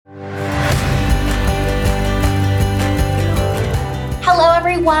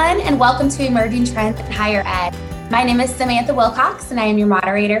everyone, and welcome to Emerging Trends in Higher Ed. My name is Samantha Wilcox, and I am your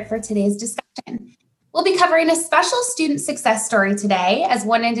moderator for today's discussion. We'll be covering a special student success story today as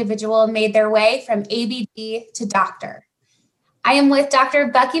one individual made their way from ABD to doctor. I am with Dr.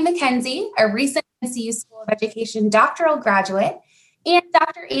 Bucky McKenzie, a recent NCU School of Education doctoral graduate, and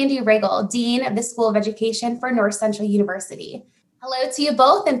Dr. Andy Riggle, Dean of the School of Education for North Central University. Hello to you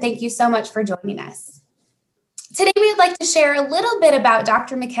both, and thank you so much for joining us. Today, we would like to share a little bit about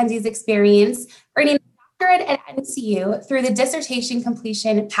Dr. McKenzie's experience earning a doctorate at NCU through the Dissertation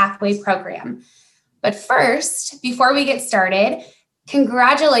Completion Pathway Program. But first, before we get started,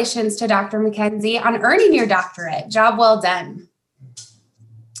 congratulations to Dr. McKenzie on earning your doctorate. Job well done.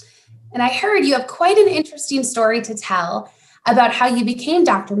 And I heard you have quite an interesting story to tell about how you became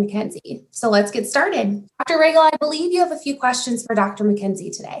Dr. McKenzie. So let's get started. Dr. Riggle, I believe you have a few questions for Dr.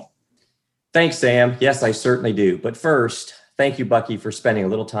 McKenzie today. Thanks, Sam. Yes, I certainly do. But first, thank you, Bucky, for spending a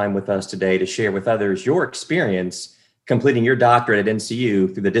little time with us today to share with others your experience completing your doctorate at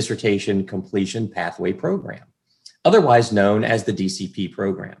NCU through the Dissertation Completion Pathway Program, otherwise known as the DCP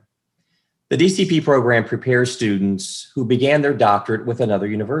program. The DCP program prepares students who began their doctorate with another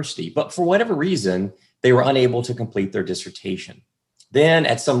university, but for whatever reason, they were unable to complete their dissertation. Then,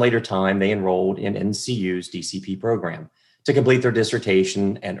 at some later time, they enrolled in NCU's DCP program to complete their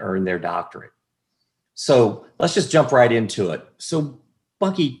dissertation and earn their doctorate. So let's just jump right into it. So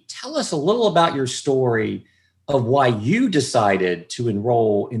Bucky, tell us a little about your story of why you decided to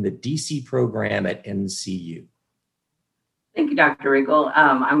enroll in the DC program at NCU. Thank you, Dr. Riggle.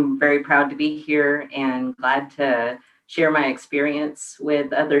 I'm very proud to be here and glad to share my experience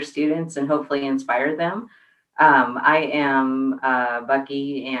with other students and hopefully inspire them. I am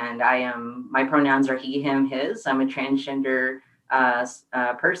Bucky, and my pronouns are he, him, his. I'm a transgender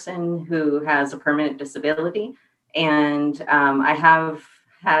person who has a permanent disability, and I have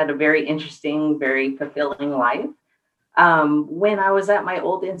had a very interesting, very fulfilling life. When I was at my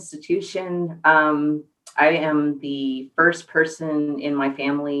old institution, I am the first person in my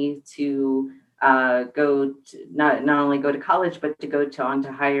family to not only go to college, but to go on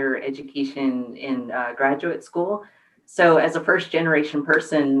to higher education in graduate school. So as a first generation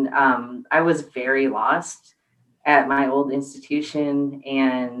person, I was very lost at my old institution.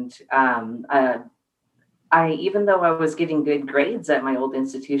 And even though I was getting good grades at my old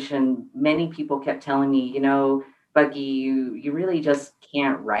institution, many people kept telling me, Bucky, you really just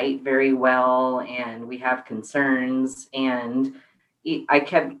can't write very well, and we have concerns. And I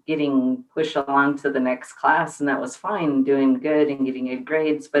kept getting pushed along to the next class, and that was fine, doing good and getting good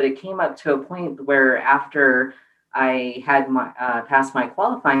grades. But it came up to a point where after I had passed my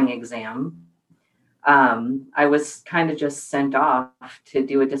qualifying exam, I was kind of just sent off to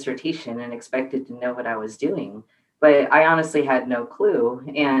do a dissertation and expected to know what I was doing. But I honestly had no clue.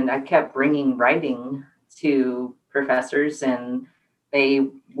 And I kept bringing writing to professors, and they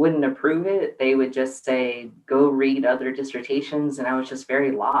wouldn't approve it. They would just say, go read other dissertations. And I was just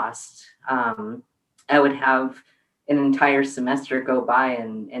very lost. I would have an entire semester go by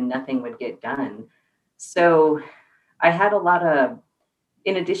and nothing would get done. So I had a lot of,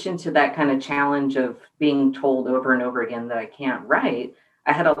 in addition to that kind of challenge of being told over and over again that I can't write,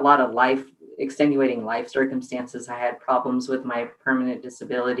 I had a lot of extenuating life circumstances. I had problems with my permanent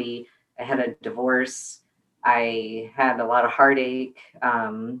disability. I had a divorce. I had a lot of heartache.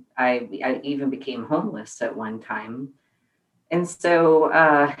 I even became homeless at one time. And so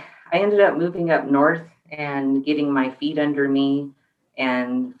I ended up moving up north and getting my feet under me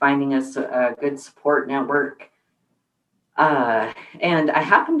and finding a good support network. And I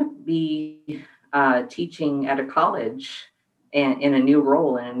happened to be teaching at a college in a new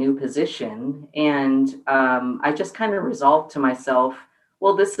role, in a new position. And I just kind of resolved to myself,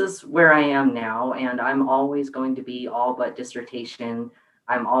 well, this is where I am now, and I'm always going to be all but dissertation.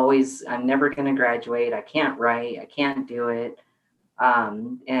 I'm never going to graduate. I can't write. I can't do it.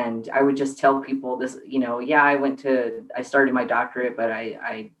 And I would just tell people this, I started my doctorate, but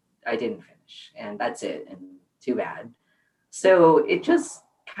I didn't finish, and that's it. And too bad. So it just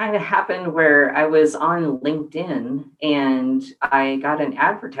kind of happened where I was on LinkedIn and I got an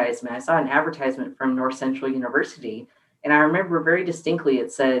advertisement. I saw an advertisement from North Central University. And I remember very distinctly,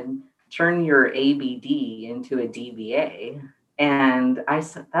 it said, turn your ABD into a DBA. And I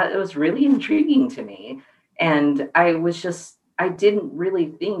thought it was really intriguing to me. And I didn't really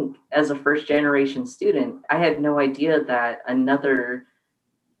think, as a first generation student, I had no idea that another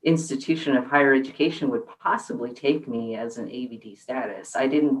institution of higher education would possibly take me as an ABD status. I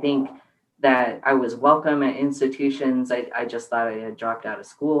didn't think that I was welcome at institutions. I just thought I had dropped out of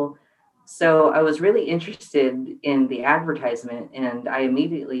school. So I was really interested in the advertisement, and I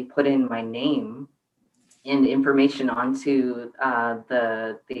immediately put in my name and information onto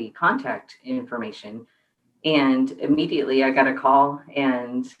the contact information. And immediately I got a call,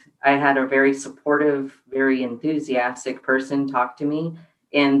 and I had a very supportive, very enthusiastic person talk to me.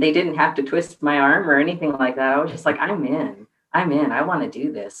 And they didn't have to twist my arm or anything like that. I was just like, I'm in. I'm in. I want to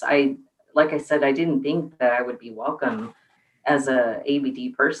do this. Like I said, I didn't think that I would be welcome as a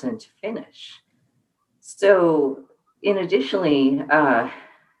ABD person to finish. So, in additionally,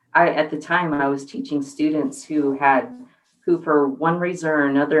 at the time I was teaching students who for one reason or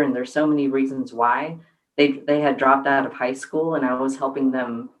another, and there's so many reasons why they had dropped out of high school, and I was helping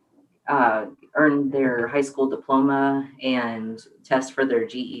them earn their high school diploma and test for their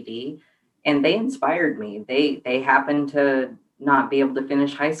GED, and they inspired me. They happened to not be able to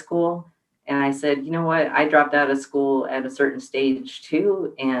finish high school. And I said, you know what? I dropped out of school at a certain stage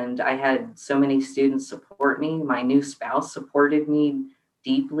too. And I had so many students support me. My new spouse supported me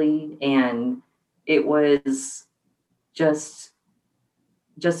deeply. And it was just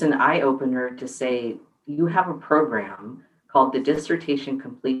an eye opener to say, you have a program called the Dissertation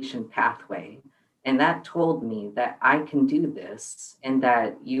Completion Pathway. And that told me that I can do this, and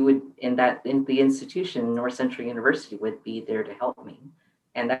that the institution, North Central University, would be there to help me.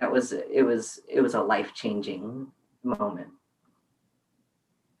 And it was a life-changing moment.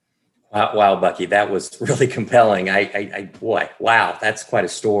 Wow, Bucky, that was really compelling. Boy, wow, that's quite a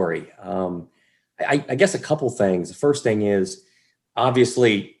story. I guess a couple things. The first thing is,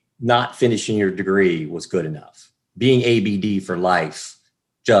 obviously, not finishing your degree was good enough. Being ABD for life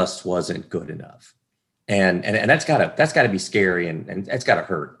just wasn't good enough, and that's gotta be scary, and that's gotta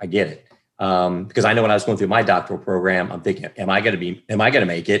hurt. I get it, because I know when I was going through my doctoral program, I'm thinking, am I gonna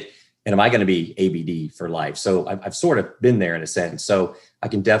make it, and am I gonna be ABD for life? So I've sort of been there in a sense. So I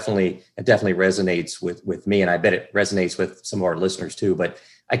can it definitely resonates with me, and I bet it resonates with some of our listeners too. But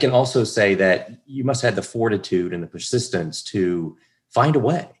I can also say that you must have the fortitude and the persistence to find a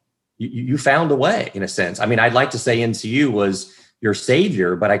way. You found a way, in a sense. I mean, I'd like to say NCU was your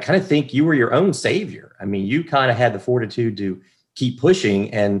savior, but I kind of think you were your own savior. I mean, you kind of had the fortitude to keep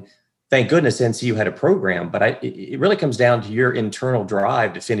pushing, and thank goodness NCU had a program, but it really comes down to your internal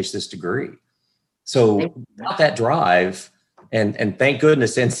drive to finish this degree. So without that drive, and thank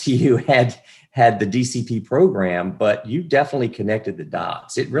goodness NCU had the DCP program, but you definitely connected the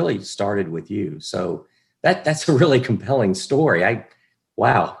dots. It really started with you. So that's a really compelling story.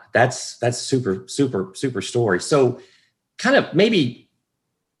 Wow, that's super story. So kind of maybe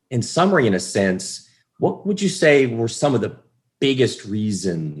in summary, in a sense, what would you say were some of the biggest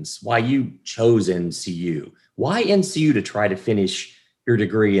reasons why you chose NCU? Why NCU to try to finish your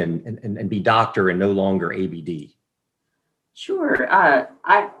degree and be doctor and no longer ABD? Sure.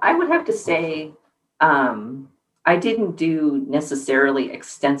 I would have to say I didn't do necessarily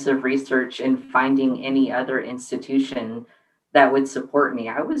extensive research in finding any other institution that would support me.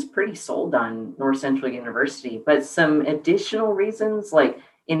 I was pretty sold on North Central University, but some additional reasons, like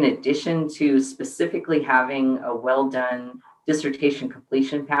in addition to specifically having a well done dissertation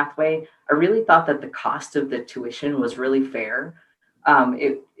completion pathway, I really thought that the cost of the tuition was really fair.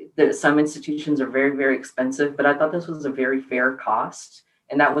 Some institutions are very, very expensive, but I thought this was a very fair cost,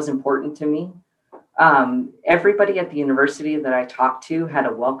 and that was important to me. Everybody at the university that I talked to had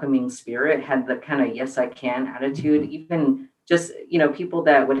a welcoming spirit, had the kind of yes, I can attitude. Even just, people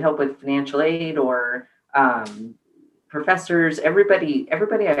that would help with financial aid or professors, everybody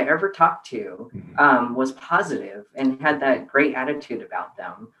I ever talked to was positive and had that great attitude about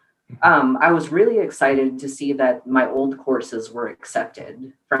them. I was really excited to see that my old courses were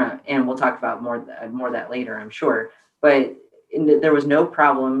accepted and we'll talk about more of that later, I'm sure. But there was no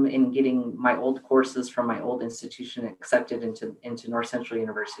problem in getting my old courses from my old institution accepted into North Central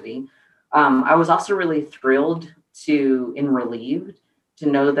University. I was also really thrilled and relieved to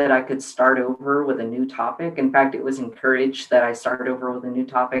know that I could start over with a new topic. In fact, it was encouraged that I start over with a new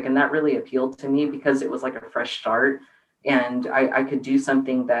topic, and that really appealed to me because it was like a fresh start. And I could do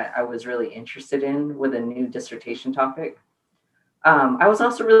something that I was really interested in with a new dissertation topic. I was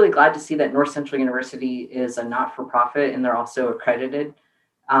also really glad to see that North Central University is a not-for-profit and they're also accredited.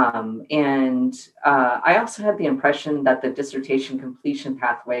 I also had the impression that the dissertation completion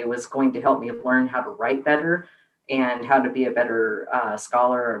pathway was going to help me learn how to write better and how to be a better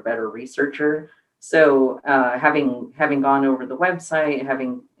scholar or a better researcher. So having gone over the website,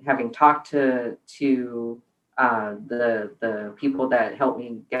 having talked to the people that helped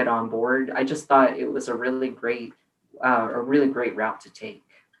me get on board, I just thought it was a really great route to take.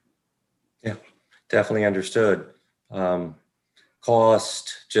 Yeah, definitely understood.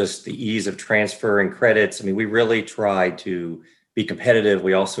 cost, just the ease of transferring credits. I mean, we really try to be competitive.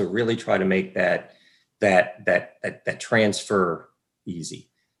 We also really try to make that transfer easy.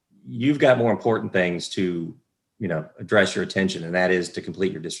 You've got more important things to, address your attention, and that is to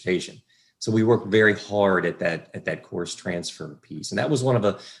complete your dissertation. So we work very hard at that course transfer piece, and that was one of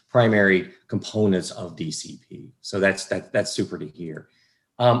the primary components of DCP. So that's super to hear.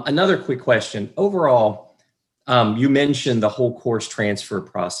 Another quick question. Overall, you mentioned the whole course transfer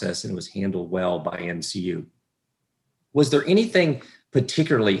process and it was handled well by NCU. Was there anything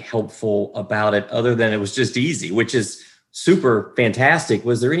particularly helpful about it other than it was just easy, which is super fantastic?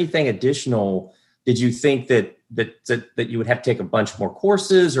 Was there anything additional? Did you think that you would have to take a bunch more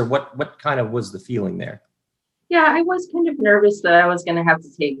courses, or what kind of was the feeling there? Yeah, I was kind of nervous that I was going to have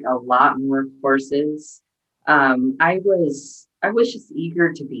to take a lot more courses. I was just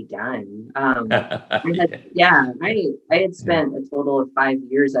eager to be done. I had spent a total of 5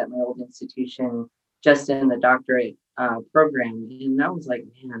 years at my old institution just in the doctorate program, and I was like,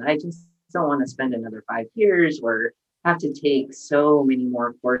 man, I just don't want to spend another 5 years or have to take so many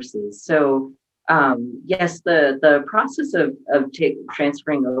more courses. So yes, the process of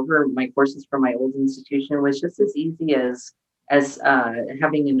transferring over my courses from my old institution was just as easy as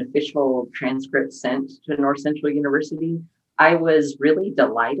having an official transcript sent to North Central University. I was really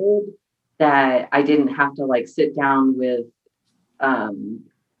delighted that I didn't have to sit down with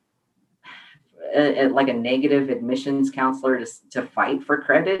like a negative admissions counselor to fight for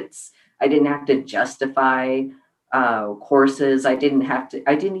credits. I didn't have to justify courses. I didn't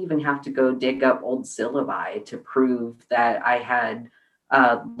even have to go dig up old syllabi to prove that I had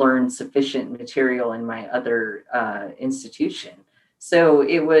learned sufficient material in my other institution. So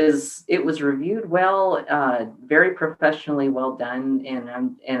it was reviewed well, very professionally well done,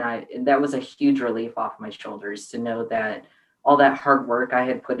 and that was a huge relief off my shoulders to know that all that hard work I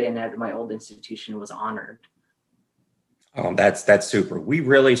had put in at my old institution was honored. That's super. We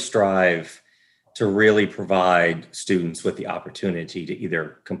really strive to really provide students with the opportunity to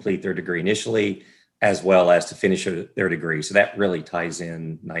either complete their degree initially as well as to finish their degree. So that really ties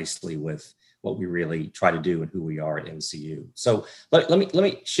in nicely with what we really try to do and who we are at NCU. So let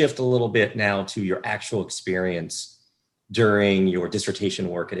me shift a little bit now to your actual experience during your dissertation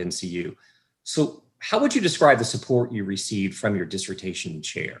work at NCU. So how would you describe the support you received from your dissertation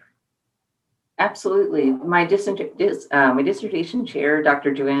chair? Absolutely. My dissertation chair,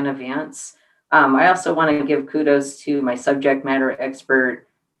 Dr. Joanna Vance. I also want to give kudos to my subject matter expert,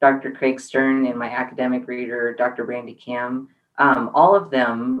 Dr. Craig Stern, and my academic reader, Dr. Brandy Kam. All of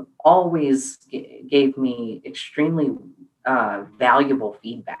them always gave me extremely valuable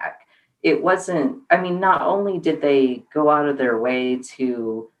feedback. It wasn't, not only did they go out of their way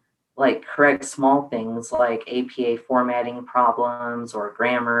to correct small things like APA formatting problems or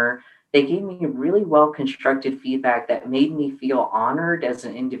grammar, they gave me really well constructed feedback that made me feel honored as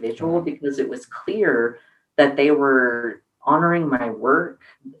an individual because it was clear that they were honoring my work,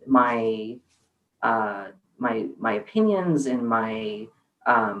 my opinions, and my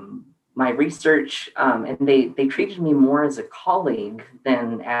research, and they treated me more as a colleague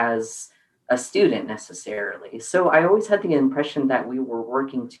than as a student necessarily. So I always had the impression that we were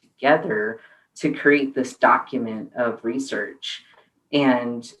working together to create this document of research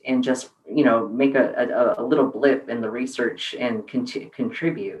and just make a little blip in the research and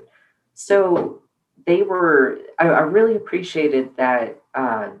contribute. So I really appreciated that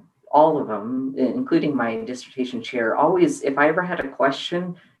all of them, including my dissertation chair, always, if I ever had a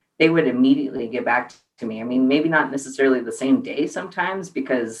question, they would immediately get back to me. Maybe not necessarily the same day sometimes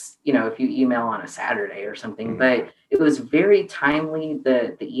because, if you email on a Saturday or something, but it was very timely,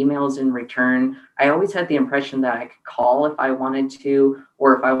 the emails in return. I always had the impression that I could call if I wanted to,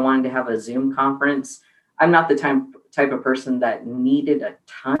 or if I wanted to have a Zoom conference. I'm not the type of person that needed a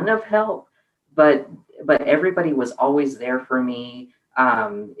ton of help, but everybody was always there for me.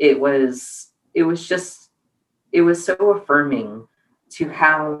 It was so affirming to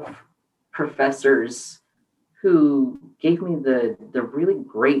have professors who gave me the really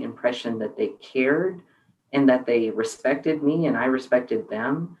great impression that they cared and that they respected me and I respected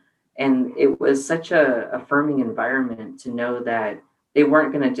them. And it was such a affirming environment to know that they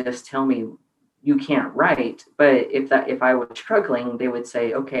weren't going to just tell me you can't write, but if I was struggling, they would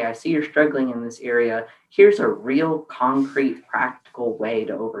say, okay, I see you're struggling in this area. Here's a real concrete, practical way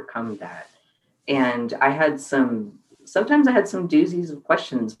to overcome that. And sometimes I had some doozies of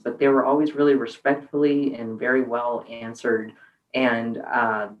questions, but they were always really respectfully and very well answered. And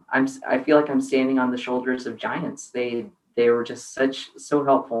I feel like I'm standing on the shoulders of giants. They were just so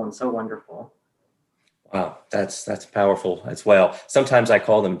helpful and so wonderful. Wow, that's powerful as well. Sometimes I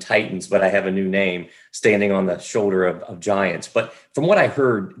call them titans, but I have a new name, standing on the shoulder of giants. But from what I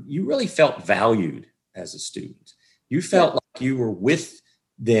heard, you really felt valued as a student. You felt like you were with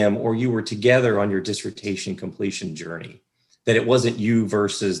them, or you were together on your dissertation completion journey, that it wasn't you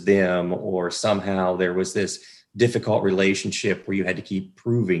versus them, or somehow there was this difficult relationship where you had to keep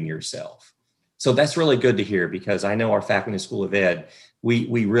proving yourself. So that's really good to hear, because I know our faculty in the School of Ed,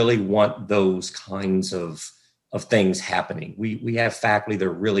 we really want those kinds of things happening. We have faculty that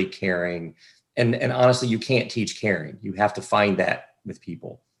are really caring, and honestly, you can't teach caring. You have to find that with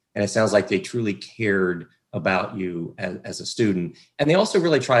people. And it sounds like they truly cared about you as a student. And they also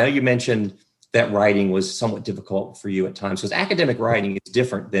really try. I know you mentioned that writing was somewhat difficult for you at times, because academic writing is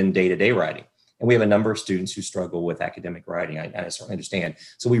different than day-to-day writing. And we have a number of students who struggle with academic writing. I certainly understand.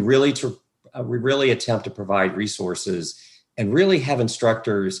 So we really attempt to provide resources and really have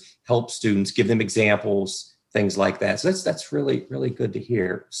instructors help students, give them examples, things like that. So that's really, really good to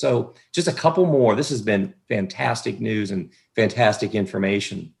hear. So just a couple more. This has been fantastic news and fantastic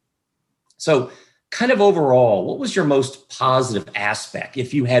information. So kind of overall, what was your most positive aspect,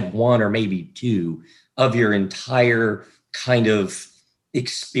 if you had one or maybe two, of your entire kind of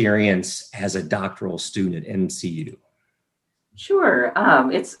experience as a doctoral student at NCU? Sure.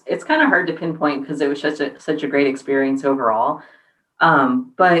 It's kind of hard to pinpoint because it was such a great experience overall.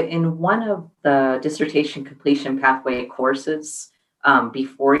 But in one of the dissertation completion pathway courses,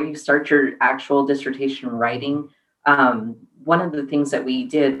 before you start your actual dissertation writing, one of the things that we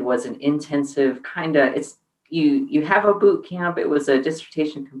did was an intensive you have a boot camp. It was a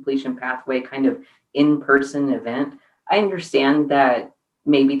dissertation completion pathway kind of in-person event. I understand that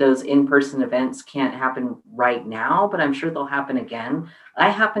maybe those in-person events can't happen right now, but I'm sure they'll happen again.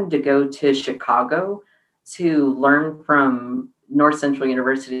 I happened to go to Chicago to learn from North Central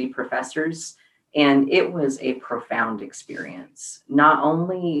University professors, and it was a profound experience. Not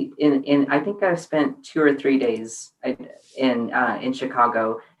only I think I spent 2 or 3 days in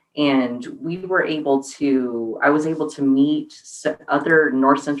Chicago, and I was able to meet other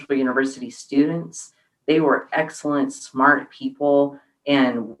North Central University students. They were excellent, smart people.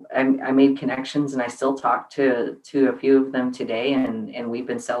 And I made connections, and I still talk to a few of them today, and we've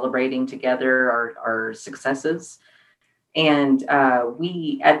been celebrating together our successes. And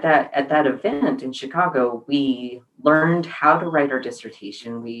we at that event in Chicago, we learned how to write our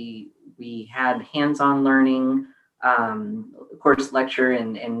dissertation. We had hands-on learning, of course, lecture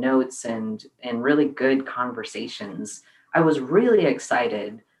and notes and really good conversations. I was really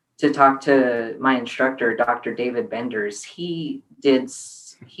excited to talk to my instructor, Dr. David Benders. He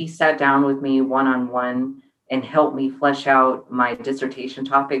sat down with me one-on-one and helped me flesh out my dissertation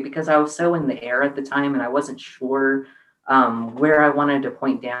topic, because I was so in the air at the time and I wasn't sure where I wanted to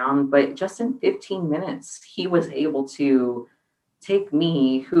point down. But just in 15 minutes, he was able to take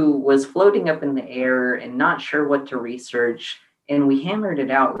me, who was floating up in the air and not sure what to research, and we hammered it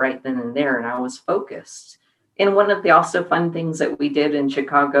out right then and there, and I was focused. And one of the also fun things that we did in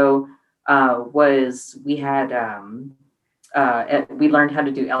Chicago was we learned how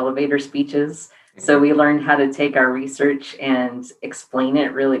to do elevator speeches. So we learned how to take our research and explain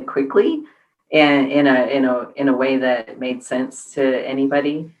it really quickly and in a way that made sense to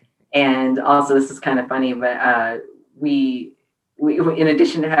anybody. And also, this is kind of funny, but we in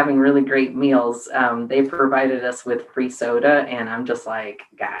addition to having really great meals, they provided us with free soda, and I'm just like,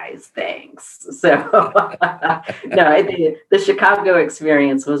 guys, thanks. So no, the Chicago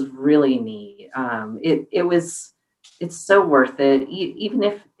experience was really neat. It's so worth it. Even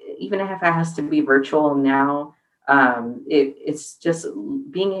if it has to be virtual now, it's just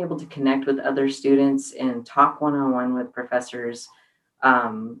being able to connect with other students and talk one-on-one with professors.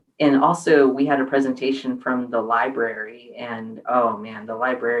 And also we had a presentation from the library, and oh man, the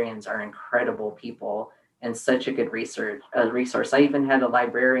librarians are incredible people and such a good resource. I even had a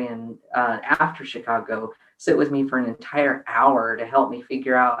librarian after Chicago sit with me for an entire hour to help me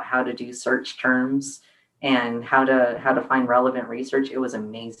figure out how to do search terms and how to find relevant research. It was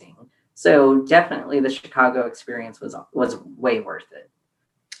amazing. So definitely the Chicago experience was way worth it.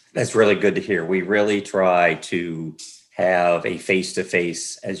 That's really good to hear. We really try to have a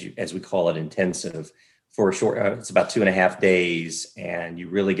face-to-face, as we call it, intensive for a short, it's about 2.5 days. And you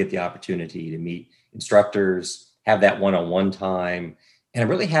really get the opportunity to meet instructors, have that one-on-one time. And I'm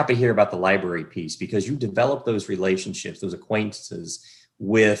really happy to hear about the library piece, because you develop those relationships, those acquaintances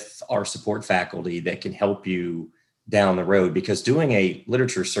with our support faculty that can help you down the road, because doing a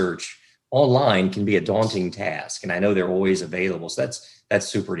literature search online can be a daunting task. And I know they're always available. So that's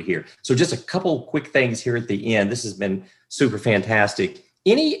super to hear. So just a couple quick things here at the end. This has been super fantastic.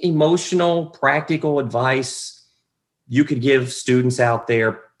 Any emotional, practical advice you could give students out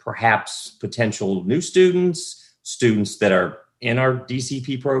there, perhaps potential new students, students that are in our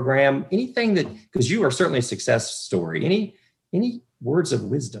DCP program, anything that, because you are certainly a success story, any words of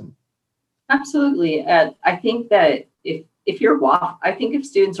wisdom? Absolutely. I think that I think if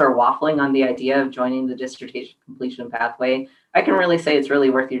students are waffling on the idea of joining the dissertation completion pathway, I can really say it's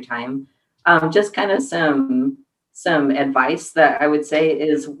really worth your time. Just kind of some advice that I would say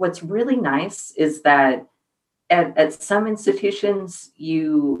is, what's really nice is that at some institutions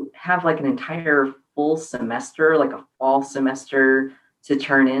you have like an entire full semester, like a fall semester, to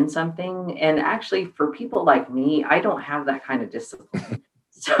turn in something. And actually, for people like me, I don't have that kind of discipline.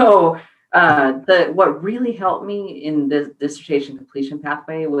 So what really helped me in the dissertation completion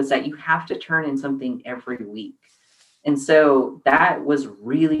pathway was that you have to turn in something every week. And so that was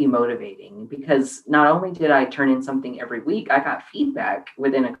really motivating, because not only did I turn in something every week, I got feedback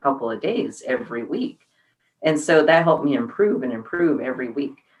within a couple of days every week. And so that helped me improve and improve every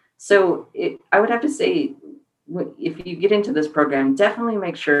week. So I would have to say, if you get into this program, definitely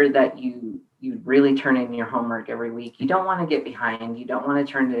make sure that you really turn in your homework every week. You don't want to get behind. You don't want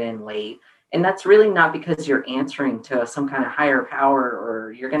to turn it in late. And that's really not because you're answering to some kind of higher power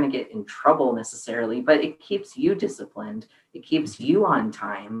or you're going to get in trouble necessarily, but it keeps you disciplined. It keeps you on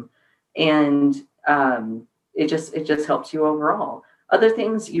time. And it just helps you overall. Other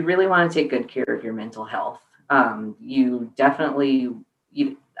things, you really want to take good care of your mental health. You definitely,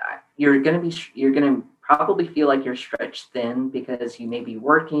 you're going to probably feel like you're stretched thin because you may be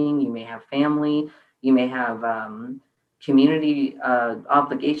working, you may have family, you may have community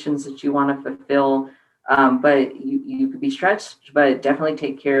obligations that you want to fulfill, but you could be stretched, but definitely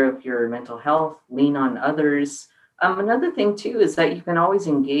take care of your mental health, lean on others. Another thing too is that you can always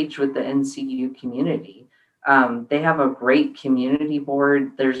engage with the NCU community. They have a great community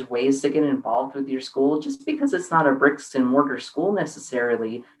board. There's ways to get involved with your school. Just because it's not a bricks and mortar school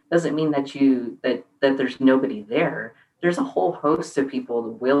necessarily doesn't mean that that there's nobody there. There's a whole host of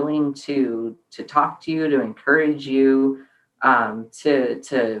people willing to talk to you, to encourage you,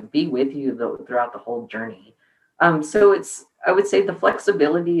 to be with you throughout the whole journey. So I would say the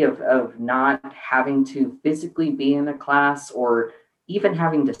flexibility of not having to physically be in a class or even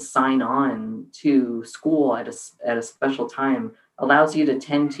having to sign on to school at a special time allows you to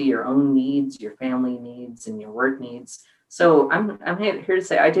tend to your own needs, your family needs, and your work needs. So I'm here to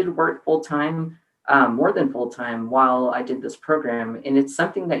say I did work full time, more than full time, while I did this program, and it's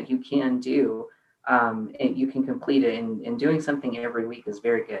something that you can do, and you can complete it. And doing something every week is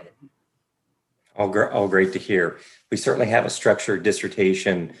very good. All great to hear. We certainly have a structured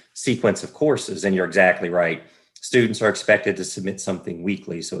dissertation sequence of courses, and you're exactly right. Students are expected to submit something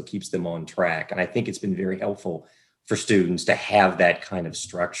weekly, so it keeps them on track. And I think it's been very helpful for students to have that kind of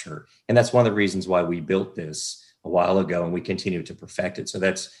structure. And that's one of the reasons why we built this a while ago, and we continue to perfect it. So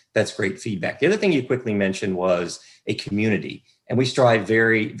that's great feedback. The other thing you quickly mentioned was a community. And we strive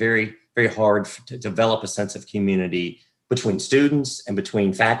very, very, very hard to develop a sense of community between students and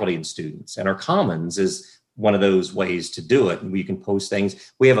between faculty and students. And our Commons is one of those ways to do it. And we can post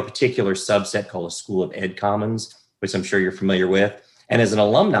things. We have a particular subset called a School of Ed Commons, which I'm sure you're familiar with. And as an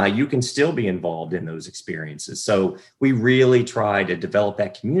alumni, you can still be involved in those experiences. So we really try to develop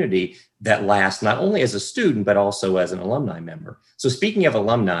that community that lasts not only as a student, but also as an alumni member. So speaking of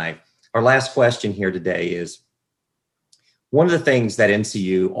alumni, our last question here today is, one of the things that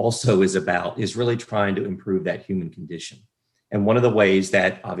NCU also is about is really trying to improve that human condition. And one of the ways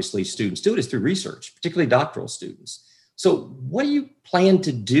that obviously students do it is through research, particularly doctoral students. So what do you plan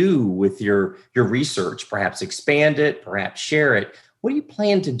to do with your research? Perhaps expand it, perhaps share it. What do you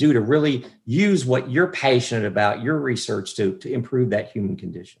plan to do to really use what you're passionate about, your research, to improve that human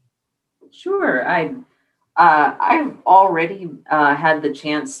condition? Sure. I've already had the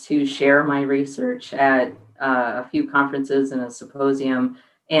chance to share my research at a few conferences and a symposium.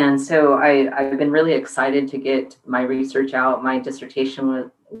 And so I've been really excited to get my research out. My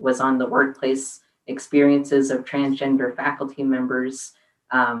dissertation was on the workplace experiences of transgender faculty members,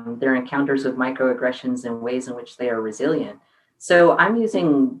 their encounters with microaggressions and ways in which they are resilient. So I'm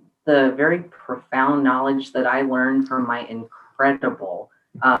using the very profound knowledge that I learned from my incredible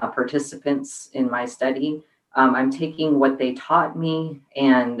participants in my study. I'm taking what they taught me,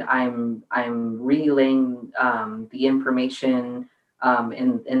 and I'm relaying the information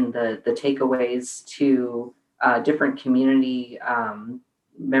and the takeaways to different community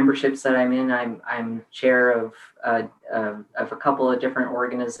memberships that I'm in. I'm chair of a couple of different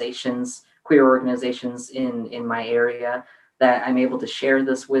organizations, queer organizations in my area that I'm able to share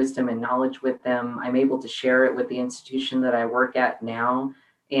this wisdom and knowledge with them. I'm able to share it with the institution that I work at now.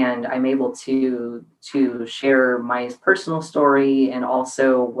 And I'm able to share my personal story and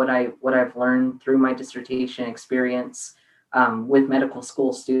also what I've learned through my dissertation experience with medical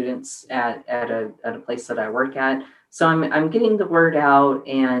school students at a place that I work at. So I'm getting the word out,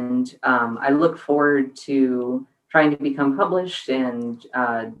 and I look forward to trying to become published and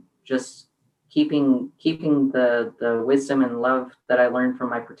just keeping the wisdom and love that I learned from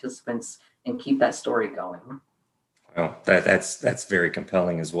my participants and keep that story going. Well, that's very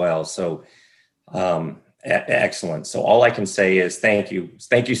compelling as well. So excellent. So all I can say is thank you.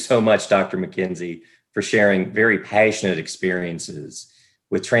 Thank you so much, Dr. McKenzie, for sharing very passionate experiences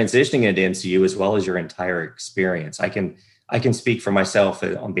with transitioning into NCU as well as your entire experience. I can speak for myself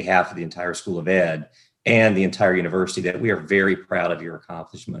on behalf of the entire School of Ed and the entire university that we are very proud of your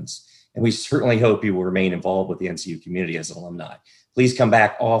accomplishments. And we certainly hope you will remain involved with the NCU community as an alumni. Please come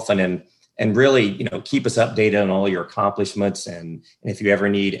back often and really, keep us updated on all your accomplishments. And if you ever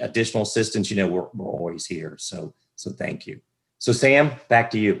need additional assistance, we're always here. So thank you. So Sam, back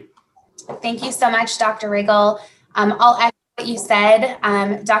to you. Thank you so much, Dr. Riggle. I'll echo what you said.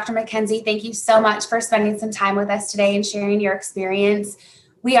 Dr. McKenzie, thank you so much for spending some time with us today and sharing your experience.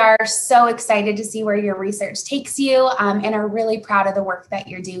 We are so excited to see where your research takes you and are really proud of the work that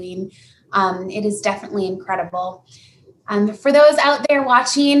you're doing. It is definitely incredible. For those out there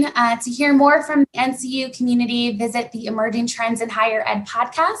watching, to hear more from the NCU community, visit the Emerging Trends in Higher Ed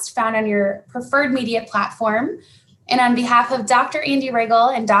podcast found on your preferred media platform. And on behalf of Dr. Andy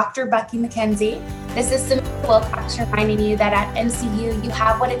Riggle and Dr. Bucky McKenzie, this is Samantha Wilcox reminding you that at NCU, you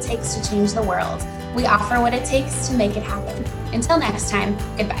have what it takes to change the world. We offer what it takes to make it happen. Until next time,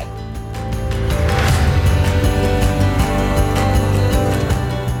 goodbye.